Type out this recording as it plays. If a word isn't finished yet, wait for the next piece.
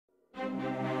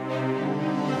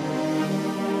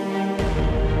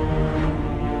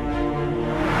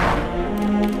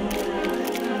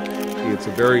It's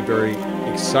a very, very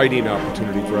exciting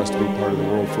opportunity for us to be part of the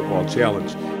World Football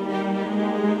Challenge.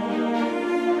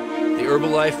 The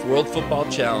Herbalife World Football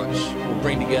Challenge will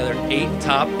bring together 8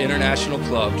 top international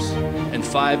clubs and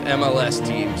 5 MLS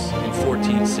teams in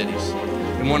 14 cities,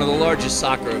 in one of the largest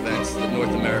soccer events that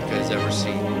North America has ever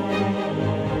seen.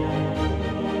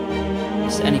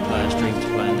 It's any player's dream to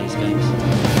play in these games.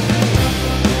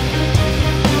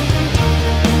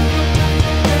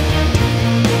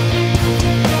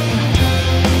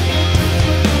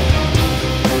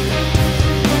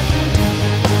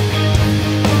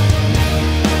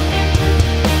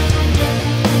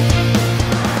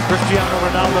 Cristiano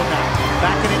Ronaldo now,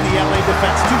 backing in the LA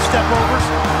defense, 2-step overs,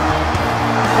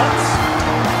 cuts.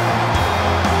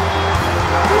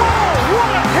 Whoa,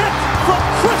 what a hit from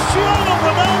Cristiano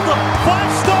Ronaldo!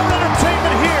 5-star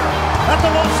entertainment here at the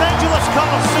Los Angeles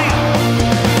Coliseum.